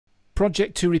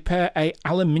project to repair a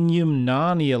aluminium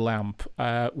Narnia lamp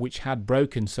which had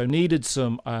broken, so needed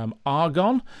some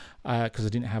argon because I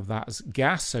didn't have that as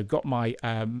gas. So got my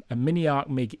a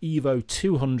MinarcMig Eco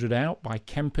 200 out by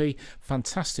Kemppi.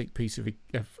 Fantastic piece of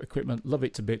equipment, love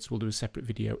it to bits. We'll do a separate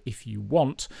video if you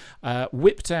want.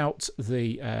 Whipped out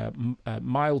the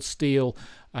mild steel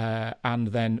and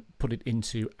then put it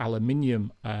into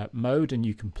aluminium mode, and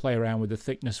you can play around with the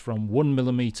thickness from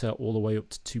 1mm all the way up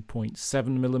to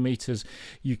 2.7mm.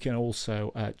 You can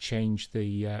also change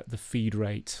the feed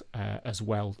rate as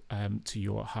well to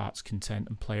your heart's content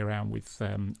and play around with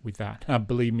that.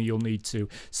 Believe me, you'll need to.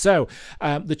 So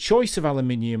the choice of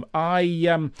aluminium,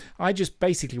 I just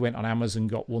basically went on Amazon,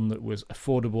 got one that was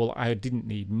affordable. I didn't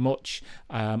need much.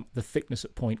 The thickness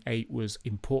at 0.8 was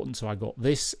important, so I got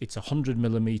this. It's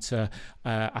 100mm.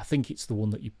 I think it's the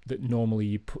one that normally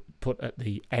you put at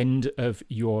the end of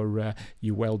your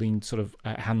welding sort of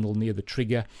handle near the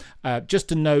trigger.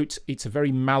 Just a note, it's a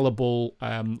very malleable,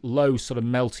 low sort of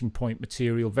melting point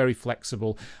material, very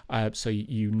flexible. So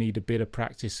you need a bit of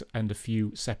practice and a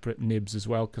few separate nibs as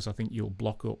well, because I think you'll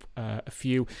block up a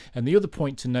few. And the other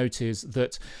point to note is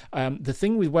that the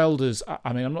thing with welders,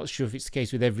 I mean, I'm not sure if it's the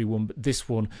case with everyone, but this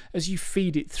one, as you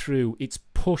feed it through, it's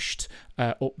pushed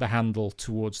up the handle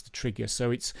towards the trigger,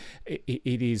 so it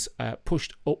is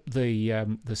pushed up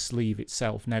the sleeve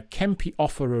itself. Now Kemppi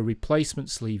offer a replacement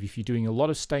sleeve if you're doing a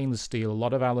lot of stainless steel, a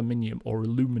lot of aluminium or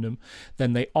aluminum.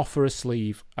 Then they offer a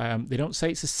sleeve. They don't say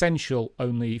it's essential,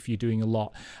 only if you're doing a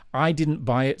lot. I didn't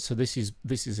buy it, so this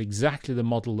is exactly the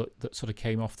model that sort of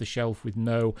came off the shelf with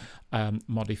no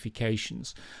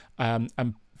modifications.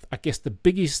 And I guess the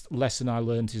biggest lesson I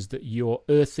learned is that your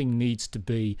earthing needs to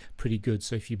be pretty good.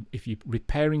 So if you're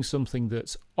repairing something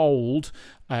that's old,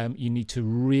 you need to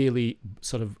really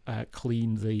sort of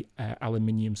clean the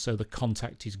aluminium so the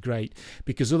contact is great,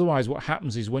 because otherwise what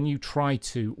happens is when you try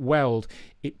to weld,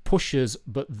 it pushes,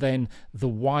 but then the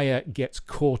wire gets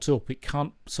caught up. It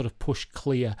can't sort of push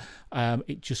clear.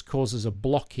 It just causes a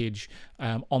blockage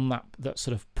on that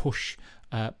sort of push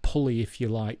pulley, if you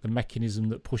like, the mechanism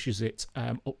that pushes it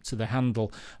up to the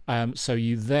handle. So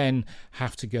you then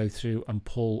have to go through and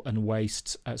pull and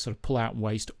waste, sort of pull out and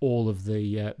waste all of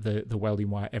the welding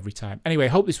wire every time. Anyway,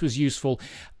 hope this was useful.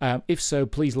 If so,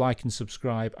 please like and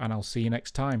subscribe, and I'll see you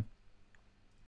next time.